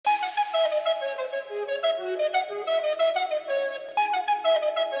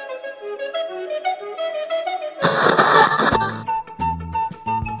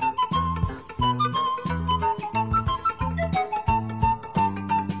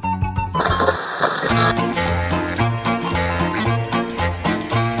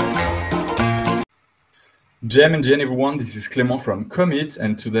Jem and Jen, everyone, this is Clément from Commit,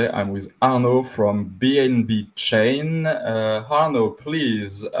 and today I'm with Arnaud from BNB Chain. Arnaud,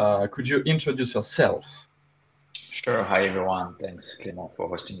 please, could you introduce yourself? Sure. Hi, everyone. Thanks, Clément, for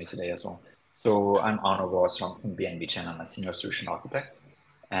hosting me today as well. So I'm Arnaud Bauer from BNB Chain. I'm a senior solution architect,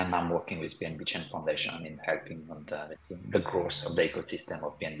 and I'm working with BNB Chain Foundation in helping on the growth of the ecosystem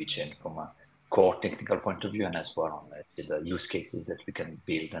of BNB Chain from a core technical point of view, and as well on the use cases that we can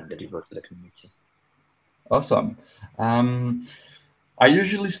build and deliver to the community. Awesome. I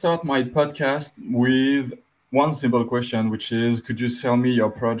usually start my podcast with one simple question, which is, could you sell me your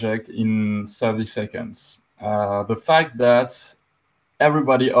project in 30 seconds? The fact that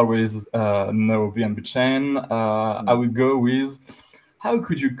everybody always know BNB Chain, I would go with, how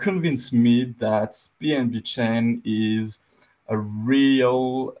could you convince me that BNB Chain is a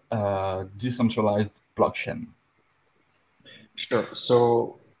real decentralized blockchain? Sure.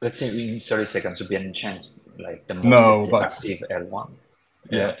 So let's say in 30 seconds to BNB Chain is like the most active L1.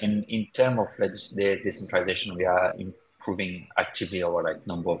 Yeah. In terms of the decentralization, we are improving actively our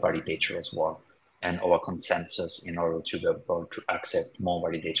number of validators as well, and our consensus in order to be able to accept more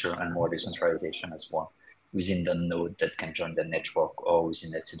validator and more decentralization as well within the node that can join the network, or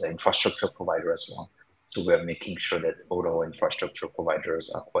within the infrastructure provider as well. So we're making sure that all our infrastructure providers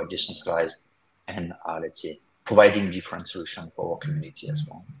are quite decentralized and are, providing different solutions for our community as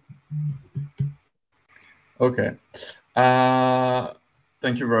well. Okay.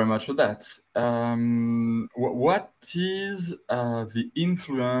 Thank you very much for that. What is the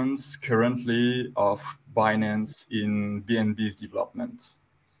influence currently of Binance in BNB's development?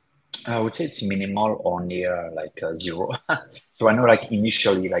 I would say it's minimal or near zero. So I know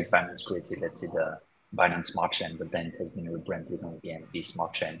initially Binance created, the Binance Smart Chain, but then it has been rebranded on BNB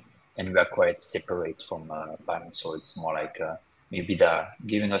Smart Chain, and we are quite separate from Binance. So it's more maybe they're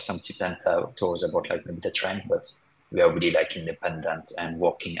giving us some tips and tours about maybe the trend, but we are really independent and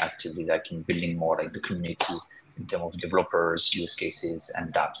working actively in building more the community in terms of developers, use cases,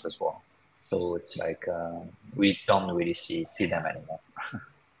 and dApps as well. So it's we don't really see them anymore.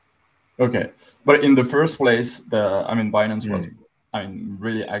 Okay, but in the first place, Binance was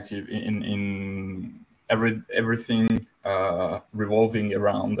really active in everything revolving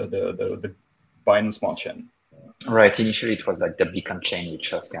around the Binance Smart Chain. Right. Initially, it was the Beacon Chain,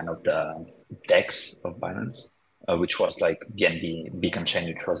 which was kind of the DEX of Binance, which was BNB Beacon Chain,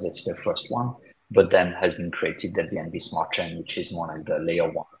 which was the first one. But then has been created the BNB Smart Chain, which is more the layer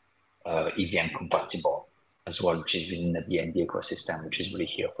one EVM compatible as well, which is within the BNB ecosystem, which is really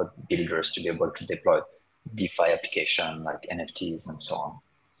here for builders to be able to deploy DeFi application like NFTs and so on.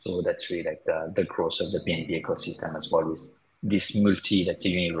 So that's really the growth of the BNB ecosystem as well, is this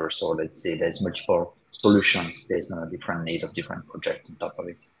universal, there's multiple solutions based on a different need of different projects on top of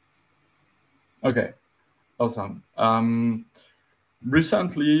it. Okay, awesome.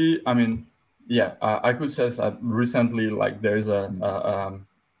 Recently, I could say that recently, there's a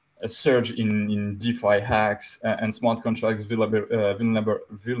surge in DeFi hacks and smart contracts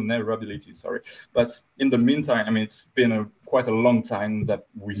vulnerability. Sorry, but in the meantime, it's been quite a long time that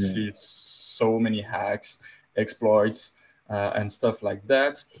we see so many hacks, exploits, and stuff like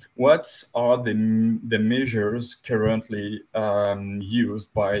that. What are the measures currently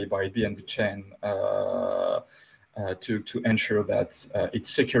used by BNB Chain to ensure that its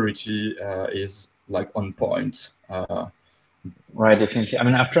security is on point? Right, definitely.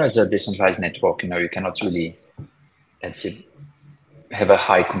 After as a decentralized network, you cannot really, have a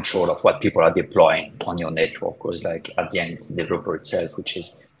high control of what people are deploying on your network, because at the end, it's the developer itself, which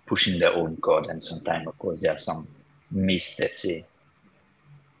is pushing their own code. And sometimes, of course, there are some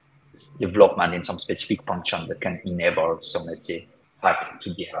development in some specific function that can enable some, hack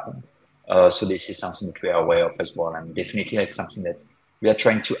to be happened. So this is something that we are aware of as well, and definitely something that we are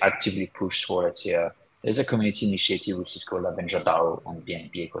trying to actively push for. There's a community initiative which is called Avenger DAO on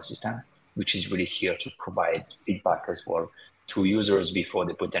BNB ecosystem, which is really here to provide feedback as well to users before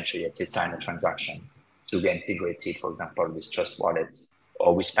they potentially, sign a transaction, to get integrated, for example, with Trust Wallets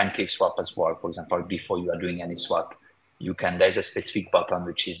or with PancakeSwap as well. For example, before you are doing any swap, there's a specific button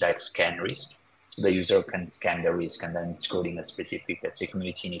which is scan risk. So the user can scan the risk, and then it's coding a specific,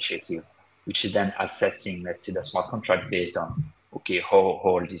 community initiative, which is then assessing, the smart contract based on, okay, how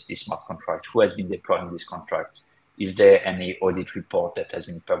old is this smart contract? Who has been deploying this contract? Is there any audit report that has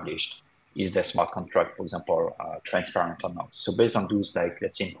been published? is the smart contract, for example, transparent or not? So based on those, like,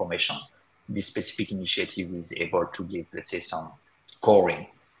 let's say, information, this specific initiative is able to give, let's say, some scoring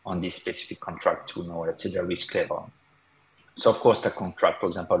on this specific contract to know, let's say, the risk level. So of course, the contract, for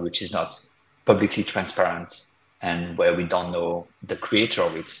example, which is not publicly transparent and where we don't know the creator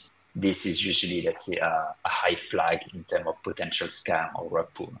of it, this is usually, let's say, a high flag in terms of potential scam or rug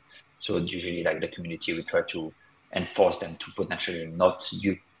pull. So usually, like the community, we try to enforce them to potentially not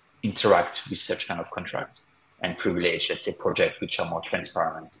interact with such kind of contracts and privilege, let's say, projects which are more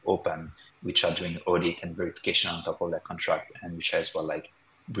transparent, open, which are doing audit and verification on top of their contract, and which are as well like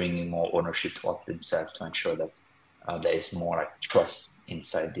bringing more ownership of themselves to ensure that there is more like trust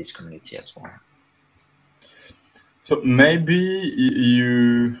inside this community as well. So maybe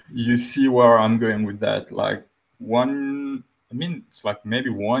you see where I'm going with that. Like it's like maybe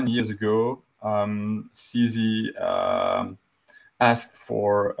 1 year ago, CZ asked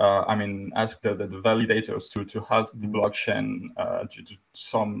for, asked the validators to halt the blockchain due to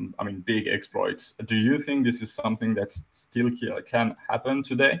some, big exploits. Do you think this is something that still can happen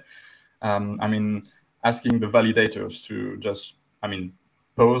today? Asking the validators to just,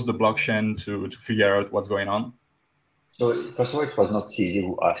 pause the blockchain to figure out what's going on. So first of all, it was not CZ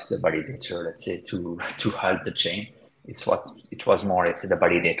who asked the validator, let's say, to halt the chain. It was more, let's say, the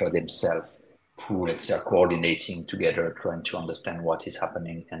validator themselves who, let's say, are coordinating together, trying to understand what is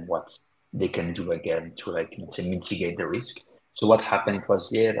happening and what they can do again to, like, let's say, mitigate the risk. So what happened? It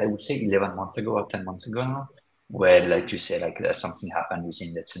was, I would say 11 months ago or 10 months ago now, where, like you say, like something happened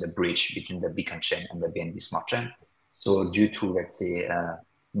within, let's say, the bridge between the beacon chain and the BNB smart chain. So due to, let's say,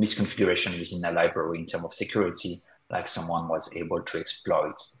 misconfiguration within a library in terms of security, like someone was able to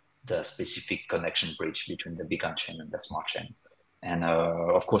exploit the specific connection bridge between the beacon chain and the smart chain. And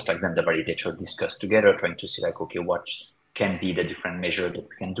of course, like then the validator discussed together, trying to see like, okay, what can be the different measures that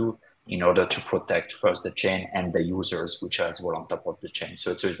we can do in order to protect first the chain and the users, which are as well on top of the chain.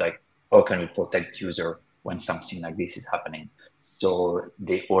 So it's like, how can we protect user when something like this is happening? So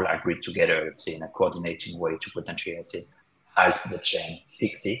they all agreed together, let's say, in a coordinating way to potentially, let's say, halt the chain,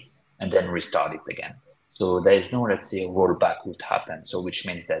 fix it, and then restart it again. So there is no, let's say, rollback would happen. So which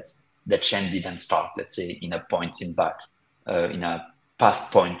means that the chain didn't start, let's say, in a point in back, in a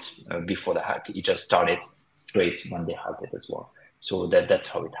past point before the hack. It just started straight when they hacked it as well. So that's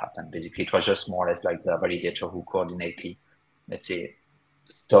how it happened. Basically, it was just more or less like the validator who coordinated, let's say,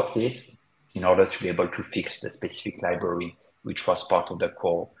 stopped it in order to be able to fix the specific library, which was part of the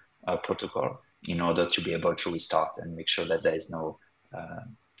core protocol, in order to be able to restart and make sure that there is no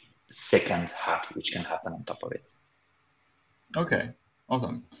second hack which can happen on top of it. Okay,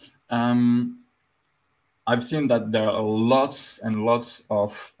 awesome. I've seen that there are lots and lots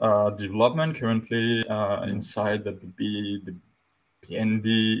of development currently inside the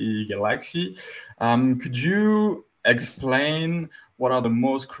BNB Galaxy. Could you explain what are the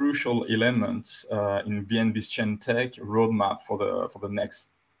most crucial elements in BNB's chain tech roadmap for the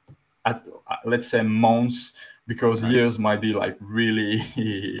next, let's say, months? Because Right. years might be like really,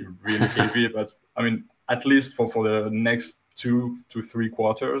 really heavy, but at least for the next 2 to 3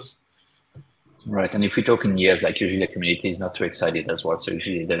 quarters. Right. And if we talk in years, like usually the community is not too excited as well. So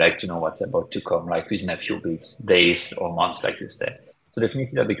usually they like to know what's about to come, like within a few weeks, days, or months, like you said. So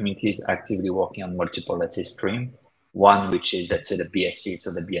definitely the community is actively working on multiple, let's say, stream. One, which is, let's say, the BSC,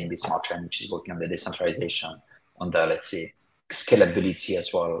 so the BNB Smart Chain, which is working on the decentralization, on the, let's say, scalability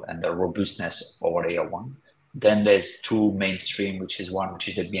as well, and the robustness over layer one. Then there's two mainstream, which is one, which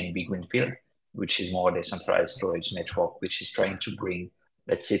is the BNB Greenfield, which is more decentralized storage network, which is trying to bring,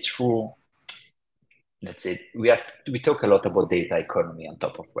 let's say, true, let's say, we talk a lot about data economy on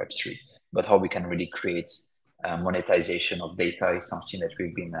top of Web3, but how we can really create monetization of data is something that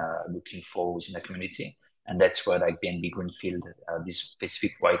we've been looking for within the community. And that's where like BNB Greenfield, this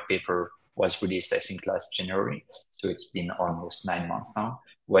specific white paper was released, I think, last January. So it's been almost 9 months now,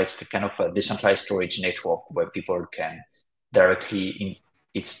 where it's the kind of a decentralized storage network where people can directly,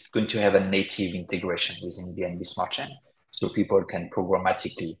 it's going to have a native integration within BNB Smart Chain. So people can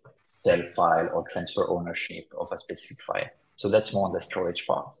programmatically sell file or transfer ownership of a specific file. So that's more on the storage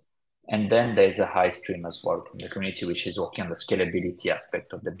part. And then there's a high stream as well from the community, which is working on the scalability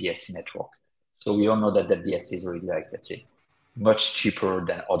aspect of the BSC network. So we all know that the BSC is really like, let's say, much cheaper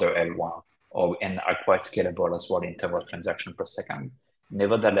than other L1 and are quite scalable as well in terms of transaction per second.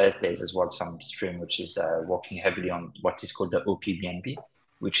 Nevertheless, there's as well some stream which is working heavily on what is called the OP-BNB,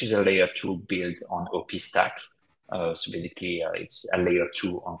 which is a layer 2 built on OP stack. So basically, it's a layer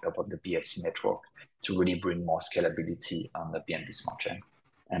 2 on top of the BSC network to really bring more scalability on the BNB Smart Chain.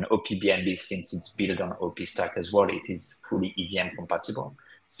 And OP-BNB, since it's built on OP stack as well, it is fully EVM compatible.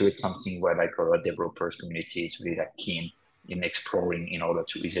 So it's something where like our developers community is really like keen in exploring in order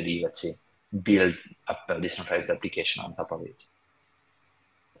to easily, let's say, build up a decentralized application on top of it.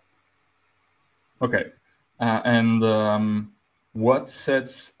 Okay. And what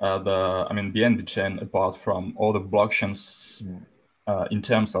sets BNB chain apart from all the blockchains in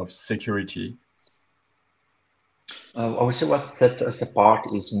terms of security? I would say what sets us apart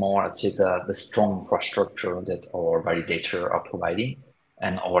is more, let's say, the strong infrastructure that our validator are providing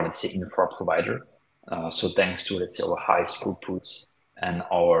and our, let's say, infra provider. So thanks to, let's say, our high throughputs and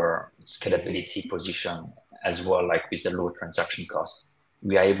our scalability position, as well, like with the low transaction cost,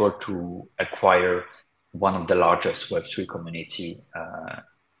 we are able to acquire one of the largest Web3 community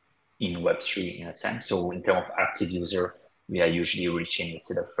in Web3 in a sense. So in terms of active user, we are usually reaching, let's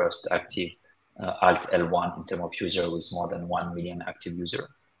say, the first active alt L1 in terms of user with more than 1 million active user.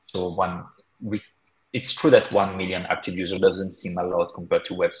 So it's true that 1 million active user doesn't seem a lot compared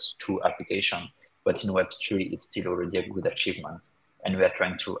to Web2 application, but in Web3, it's still already a good achievement. And we are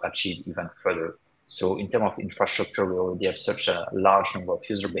trying to achieve even further. So in terms of infrastructure, we already have such a large number of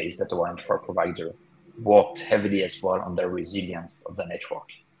user base that our infra provider worked heavily as well on the resilience of the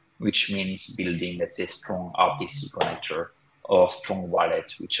network, which means building, let's say, strong RPC connector or strong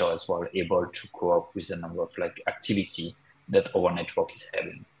wallets, which are as well able to cope with the number of like activity that our network is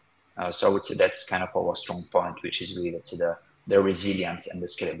having. So I would say that's kind of our strong point, which is really, let's say, the resilience and the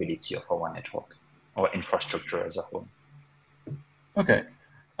scalability of our network or infrastructure as a whole. Okay.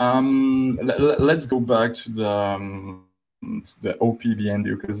 Let's go back to the OP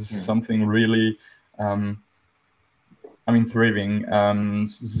BNB, because this is something really thriving.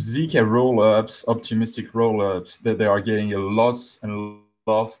 ZK rollups, optimistic rollups, that they are getting a lots and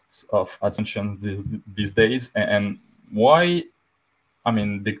lots of attention these days. And why? I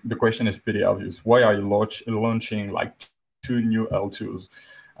mean, the question is pretty obvious. Why are you launching like two new L2s,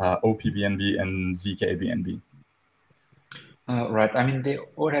 OP BNB and ZK BNB? Right. I mean, they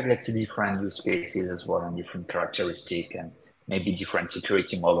all have, let's say, different use cases as well and different characteristic and maybe different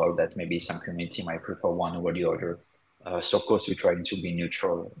security model that maybe some community might prefer one over the other. So of course, we're trying to be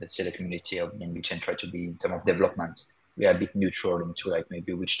neutral. Let's say the community of BNB Chain try to be in terms of development. We are a bit neutral into like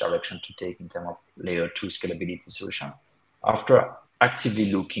maybe which direction to take in terms of layer 2 scalability solution. After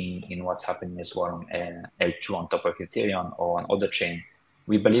actively looking in what's happening as well on L2 on top of Ethereum or on other chain,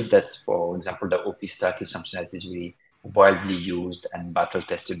 we believe that, for example, the OP stack is something that is really widely used and battle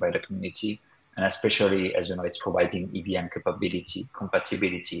tested by the community. And especially, as you know, it's providing EVM compatibility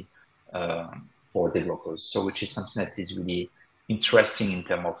for developers. So which is something that is really interesting in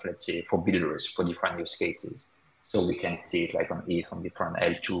terms of, let's say, for builders for different use cases. So we can see it like on ETH on different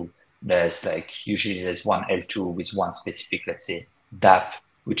L2. There's like, usually there's one L2 with one specific, let's say, dApp,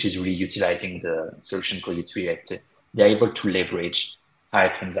 which is really utilizing the solution because it's really, let's say, they're able to leverage high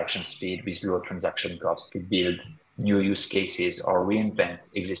transaction speed with low transaction cost to build new use cases or reinvent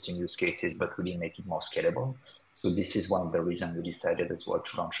existing use cases, but really make it more scalable. So this is one of the reasons we decided as well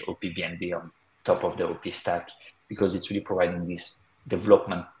to launch OP-BNB on top of the OP stack, because it's really providing this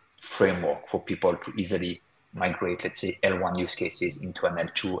development framework for people to easily migrate, let's say, L1 use cases into an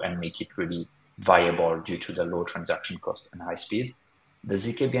L2 and make it really viable due to the low transaction cost and high speed. The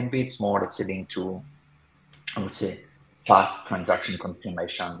ZK-BNB, it's more, let's say, linked to, I would say, fast transaction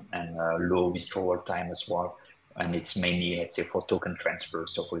confirmation and low withdrawal time as well. And it's mainly, let's say, for token transfer.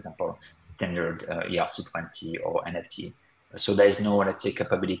 So for example, standard ERC20 or NFT. So there is no, let's say,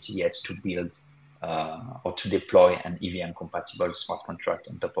 capability yet to build or to deploy an EVM compatible smart contract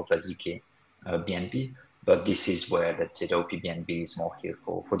on top of a ZK BNB. But this is where, let's say, the OP BNB is more here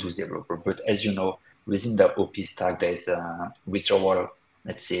for those developers. But as you know, within the OP stack, there's a withdrawal,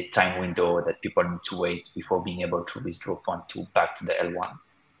 let's say, time window that people need to wait before being able to withdraw fund back to the L1.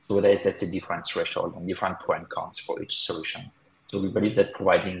 So there's, let's say, different threshold and different pro and cons for each solution. So we believe that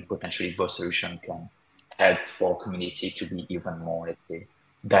providing potentially both solutions can help for community to be even more, let's say,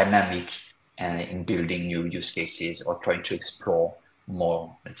 dynamic and in building new use cases or trying to explore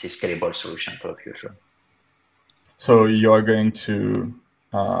more, let's say, scalable solution for the future. So you are going to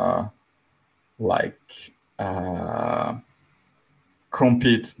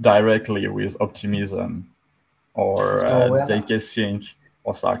compete directly with Optimism or ZK Sync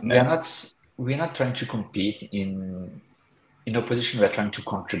or Starknet? We're not trying to compete in opposition. We're trying to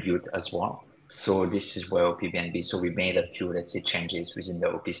contribute as well. So this is where OP-BNB. So we made a few, let's say, changes within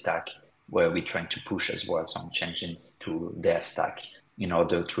the OP stack where we're trying to push as well some changes to their stack in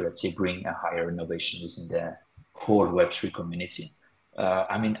order to, let's say, bring a higher innovation within the whole Web3 community.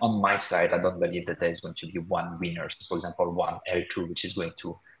 I mean, on my side, I don't believe that there is going to be one winner. So for example, one L2, which is going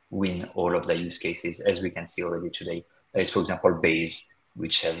to win all of the use cases. As we can see already today, there is, for example, Base,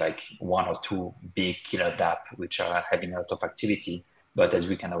 which have like one or two big killer dApp, which are having a lot of activity. But as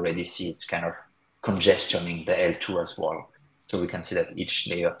we can already see, it's kind of congestioning the L2 as well. So we can see that each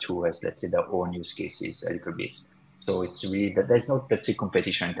layer 2 has, let's say, their own use cases a little bit. So it's really that there's no, let's say,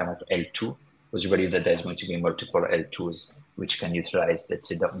 competition in terms of L2, because we believe that there's going to be multiple L2s which can utilize, let's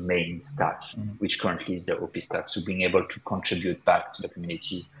say, the main stack, which currently is the OP stack. So being able to contribute back to the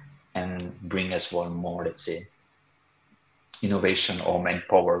community and bring as well more, let's say, innovation or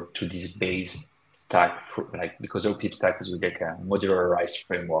manpower to this base stack, for, like, because OP stack is really like a modularized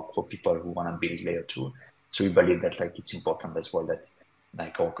framework for people who want to build layer 2. So we believe that like it's important as well that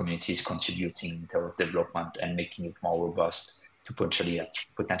like our community is contributing to our development and making it more robust to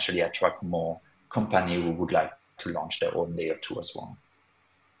potentially attract more company who would like to launch their own layer 2 as well.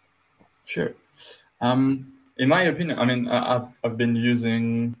 Sure. In my opinion, I mean, I've been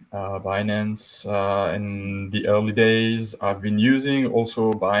using Binance in the early days. I've been using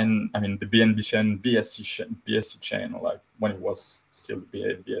also the BNB chain, BSC chain, like when it was still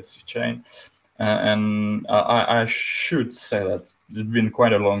the BSC chain. And I should say that it's been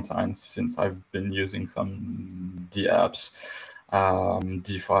quite a long time since I've been using some dApps,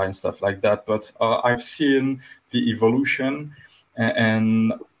 DeFi and stuff like that. But I've seen the evolution,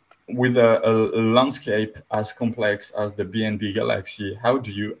 and with a landscape as complex as the BNB Galaxy, how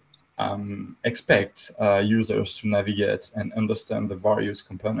do you expect users to navigate and understand the various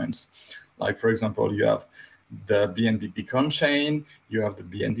components? Like, for example, you have the BNB Beacon chain, you have the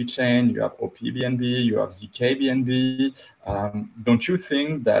BNB chain, you have OP BNB, you have ZK BNB. Don't you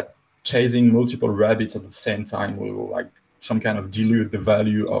think that chasing multiple rabbits at the same time will like some kind of dilute the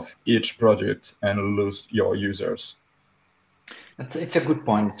value of each project and lose your users? It's a good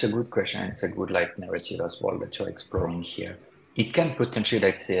point. It's a good question. It's a good like narrative as well that you're exploring here. It can potentially,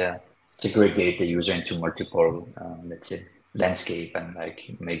 let's say, segregate the user into multiple, let's say, landscape and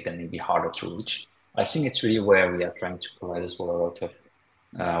like make them maybe harder to reach. I think it's really where we are trying to provide as well a lot of,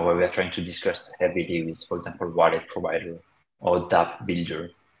 where we are trying to discuss heavily with, for example, wallet provider or dApp builder,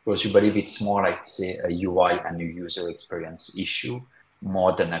 because we believe it's more like, say, a UI and a user experience issue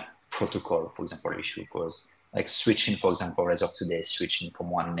more than a protocol, for example, issue, because like switching, for example, as of today, switching from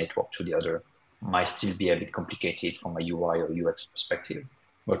one network to the other might still be a bit complicated from a UI or UX perspective.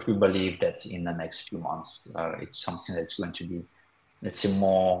 But we believe that in the next few months, it's something that's going to be, let's say,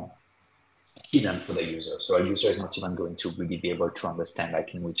 more hidden for the user. So a user is not even going to really be able to understand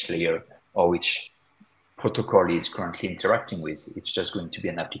like in which layer or which protocol is currently interacting with. It's just going to be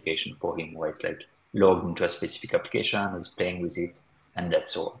an application for him where it's like logged into a specific application, he's playing with it, and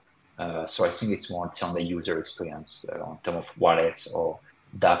that's all. So I think it's more on the user experience in terms of wallets or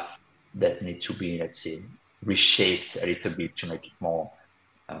dApp that need to be, let's say, reshaped a little bit to make it more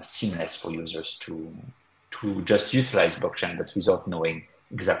seamless for users to just utilize blockchain, but without knowing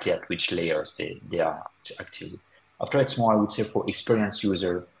exactly at which layers they are active. After it's more, I would say, for experienced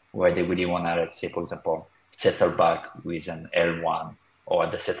user where they really want to, let's say, for example, settle back with an L1 or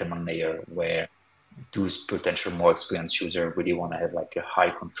the settlement layer where those potential more experienced users really want to have like a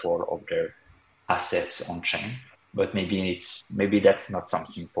high control of their assets on chain. But maybe that's not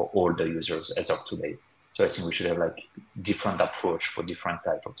something for all the users as of today. So I think we should have like different approach for different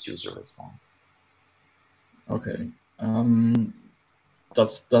type of users as well. Okay.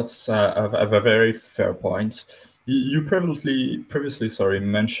 That's a very fair point. You previously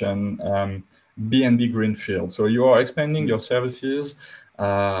mentioned BNB Greenfield. So you are expanding your services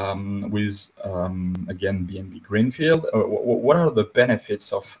with again BNB Greenfield. What are the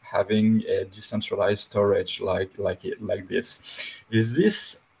benefits of having a decentralized storage like this? Is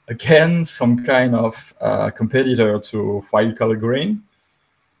this again some kind of competitor to Filecoin Green?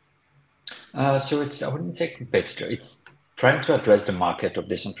 So it's, I wouldn't say competitor. It's trying to address the market of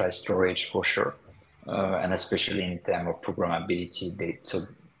decentralized storage for sure, and especially in terms of programmability. So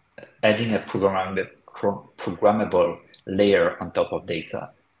adding a programmable layer on top of data.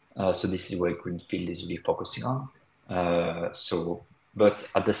 So this is where Greenfield is really focusing on. But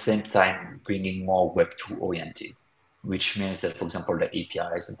at the same time, bringing more Web2 oriented, which means that, for example, the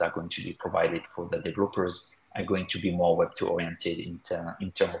APIs that are going to be provided for the developers are going to be more Web2 oriented in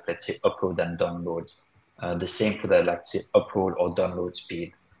terms of, let's say, upload and download. The same for the, let's say, upload or download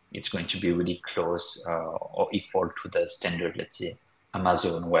speed. It's going to be really close or equal to the standard, let's say,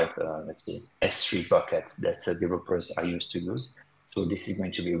 Amazon Web, let's say, S3 bucket that developers are used to use. So this is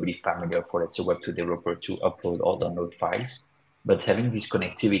going to be really familiar for, let's say, Web2 developer to upload or download files. But having this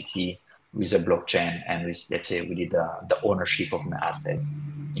connectivity with a blockchain and with, let's say, really the ownership of my assets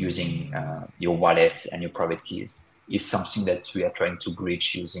using your wallet and your private keys is something that we are trying to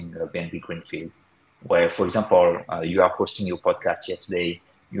bridge using BNB Greenfield. where, for example, you are hosting your podcast here today,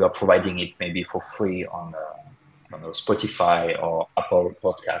 you are providing it maybe for free on I don't know, Spotify or Apple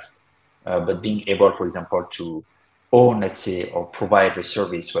Podcasts, but being able, for example, to own, let's say, or provide a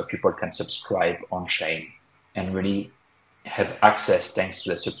service where people can subscribe on chain and really have access thanks to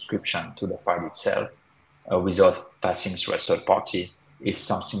the subscription to the file itself without passing through a third party is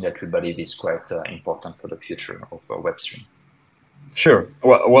something that we believe is quite important for the future of Web3. Sure.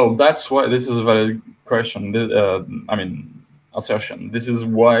 Well, that's why this is a valid question. I mean, assertion. This is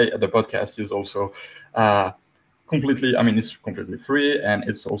why the podcast is also completely. I mean, it's completely free and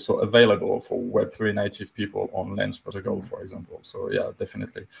it's also available for Web3 native people on Lens Protocol, for example. So yeah,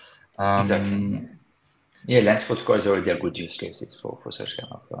 definitely. Exactly. Yeah, Lens Protocol is already a good use case for such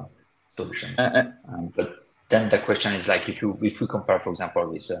kind of solutions. But then the question is like, if we compare, for example,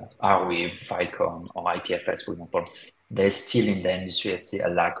 with Arweave, Filecoin, or IPFS, for example, there's still in the industry, let's say, a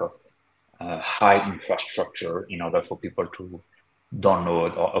lack of high infrastructure in order for people to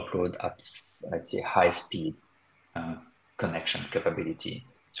download or upload at, let's say, high speed connection capability.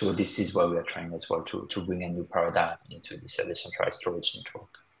 So this is why we are trying as well to bring a new paradigm into this decentralized storage network.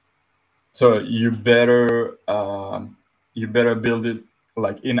 So you better build it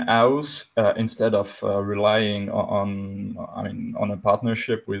like in-house instead of relying I mean, on a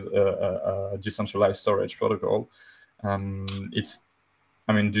partnership with a decentralized storage protocol. It's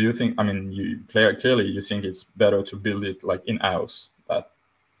I mean, do you think? I mean, clearly you think it's better to build it like in-house, than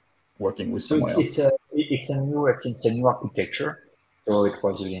working with So someone else. it's a new architecture. So it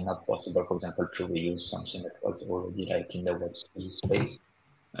was really not possible, for example, to reuse something that was already like in the Web3 space.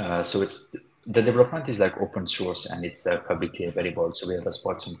 So the development is like open source and it's publicly available. So we have as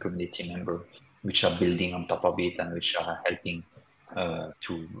well some community members which are building on top of it and which are helping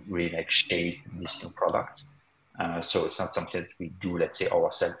to really like shape this new product. So it's not something that we do, let's say,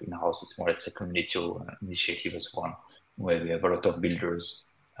 ourselves in-house. It's more, let's say, community initiative as well, where we have a lot of builders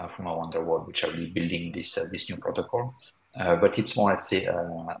from around the world which are really building this new protocol. But it's more, let's say,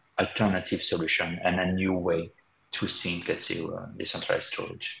 alternative solution and a new way to think, let's say, decentralized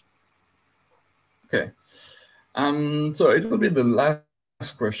storage. Okay. So it will be the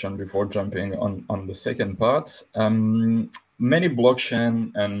last question before jumping on the second part. Many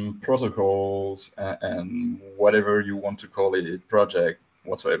blockchain and protocols and whatever you want to call it, project,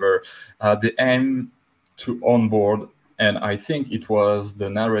 whatsoever, they aim to onboard, and I think it was the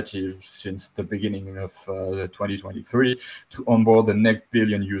narrative since the beginning of 2023, to onboard the next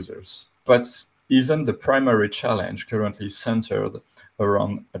billion users. But isn't the primary challenge currently centered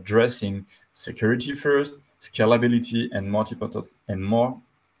around addressing security first, scalability, and most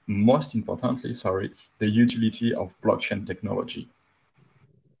importantly, the utility of blockchain technology?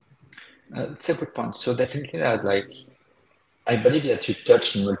 It's a good point. So definitely, I believe that you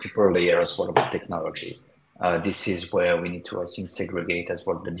touch multiple layers as well of technology. This is where we need to, I think, segregate as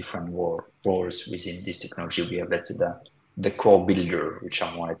well the different roles within this technology. We have, let's say, the core builder, which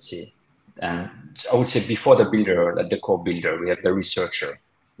I want to say, and I would say before the builder, like the core builder, we have the researcher,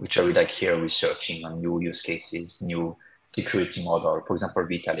 which are like here researching on new use cases, new security model. For example,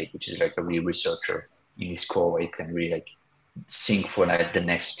 Vitalik, which is like a real researcher in this core where it can really like think for like the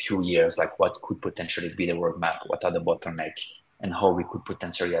next few years, like what could potentially be the roadmap, what are the bottlenecks, and how we could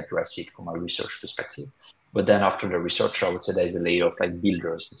potentially address it from a research perspective. But then after the researcher, I would say there's a layer of like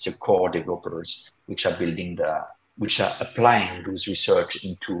builders, it's a core developers, which are which are applying those research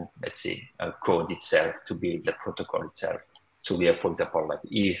into, let's say, a code itself to build the protocol itself. So we have, for example, like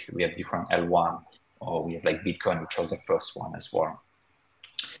ETH, we have different L1, or we have like Bitcoin, which was the first one as well.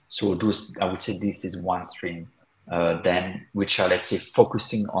 So those, I would say this is one stream. Then which are, let's say,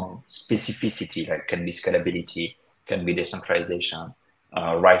 focusing on specificity, like can be scalability, can be decentralization.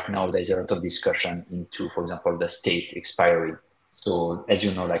 Right now, there's a lot of discussion into, for example, the state expiry. So as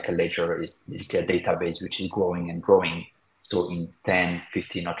you know, like a ledger is basically a database which is growing and growing. So in 10,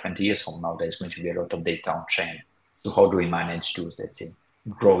 15 or 20 years from now, there's going to be a lot of data on chain. So how do we manage those, let's say,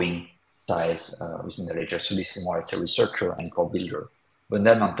 growing size within the ledger? So this is more, let's say, researcher and core builder. But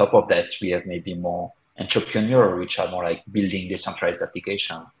then on top of that, we have maybe more entrepreneur, which are more like building decentralized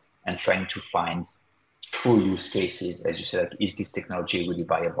application and trying to find true use cases. As you said, like, is this technology really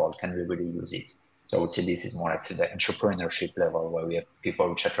viable? Can we really use it? So I would say this is more like the entrepreneurship level where we have people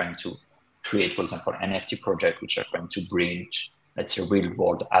which are trying to create, for example, NFT project, which are trying to bridge, let's say, real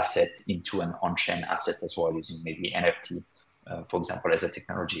world asset into an on-chain asset as well, using maybe NFT, for example, as a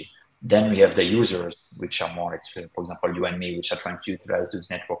technology. Then we have the users, which are more, for example, you and me, which are trying to utilize this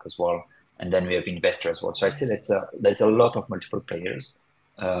network as well. And then we have investors as well. So I say that there's a lot of multiple players,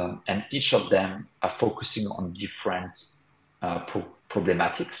 and each of them are focusing on different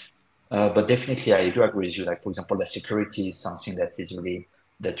problematics. But definitely, I do agree with you. Like, for example, the security is something that is really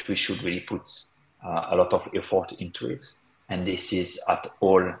that we should really put a lot of effort into it. And this is at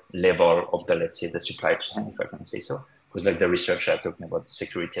all level of the, let's say, the supply chain, if I can say so. Because like the researcher are talking about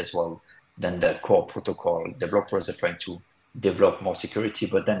security as well. Then the core protocol developers are trying to develop more security,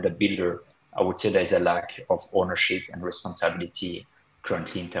 but then the builder, I would say there's a lack of ownership and responsibility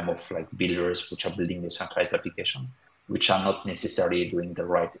currently in terms of like builders which are building the centralized application, which are not necessarily doing the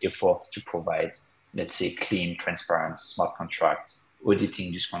right effort to provide, let's say, clean, transparent, smart contracts,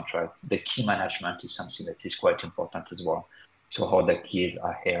 auditing this contract. The key management is something that is quite important as well. So how the keys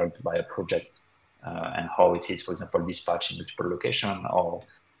are held by a project and how it is, for example, dispatched in multiple locations or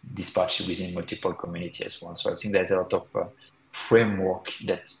dispatched within multiple communities as well. So I think there's a lot of framework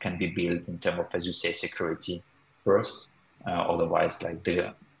that can be built in terms of, as you say, security first. Otherwise, like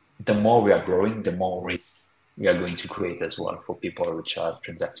the more we are growing, the more risk we are going to create as well for people which are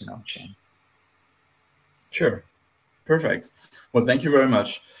transacting on chain. Sure. Perfect. Well, thank you very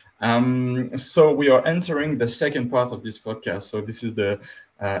much. So we are entering the second part of this podcast. So this is the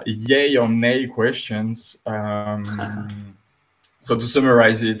yay or nay questions. So to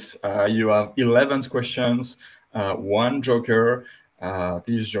summarize it, you have 11 questions, one joker.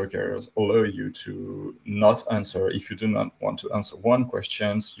 These jokers allow you to not answer. If you do not want to answer one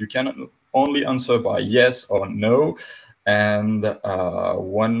question, you can only answer by yes or no. And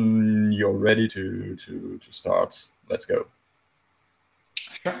when you're ready to start, let's go.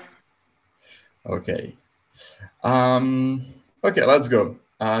 Sure. Okay. Okay, let's go.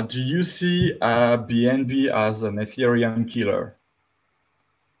 Do you see BNB as an Ethereum killer?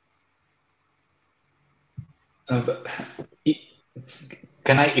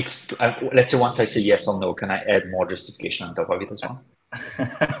 Can I, let's say once I say yes or no, can I add more justification on top of it as well?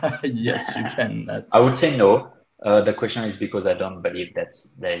 Yes, you can. I would say no. The question is because I don't believe that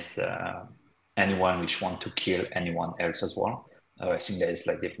there's anyone which want to kill anyone else as well. I think there is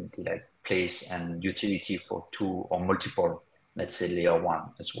like definitely like place and utility for two or multiple, let's say layer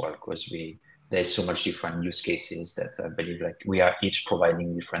one as well, because there's so much different use cases that I believe like we are each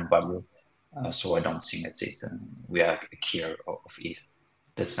providing different value. So I don't think that we are a killer of ETH.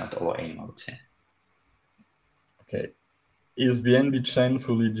 That's not our aim, I would say. Okay. Is BNB chain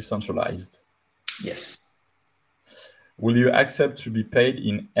fully decentralized? Yes. Will you accept to be paid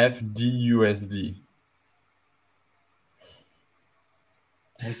in FDUSD?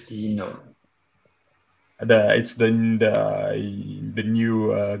 FD, no. It's the new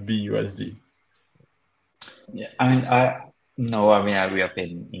BUSD. Yeah, I mean, we are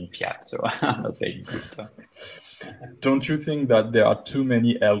paid in fiat, so I'm not paying crypto. Don't you think that there are too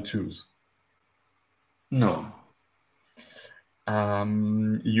many L2s? No.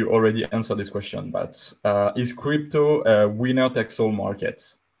 You already answered this question, but is crypto a winner-takes-all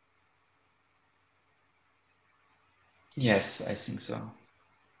market? Yes, I think so.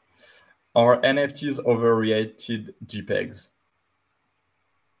 Are NFTs overrated JPEGs?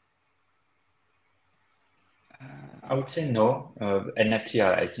 I would say no. NFT,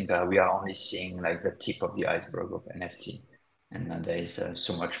 I think we are only seeing like the tip of the iceberg of NFT, and there is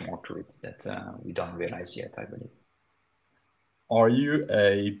so much more to it that we don't realize yet, I believe. Are you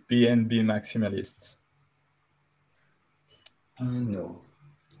a BNB maximalist? No.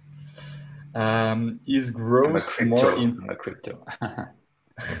 Is growth more I'm a crypto.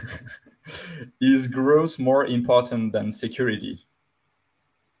 Is growth more important than security?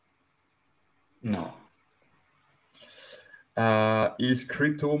 No. Is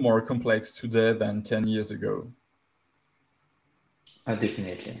crypto more complex today than 10 years ago?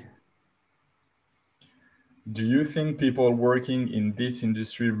 Definitely. Do you think people working in this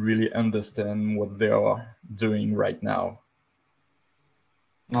industry really understand what they are doing right now?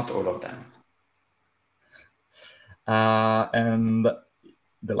 Not all of them. And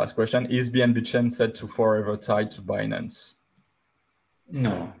the last question, is BNB chain set to forever tied to Binance?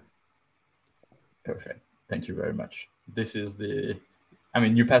 No. Perfect. Thank you very much. This is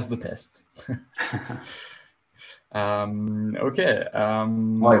you passed the test. Okay.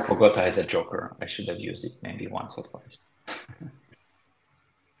 Oh, I forgot I had a joker. I should have used it maybe once or twice.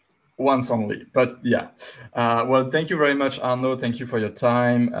 Once only, but yeah. Well, thank you very much, Arnaud. Thank you for your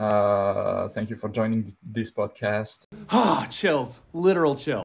time. Thank you for joining this podcast. Chills, literal chills.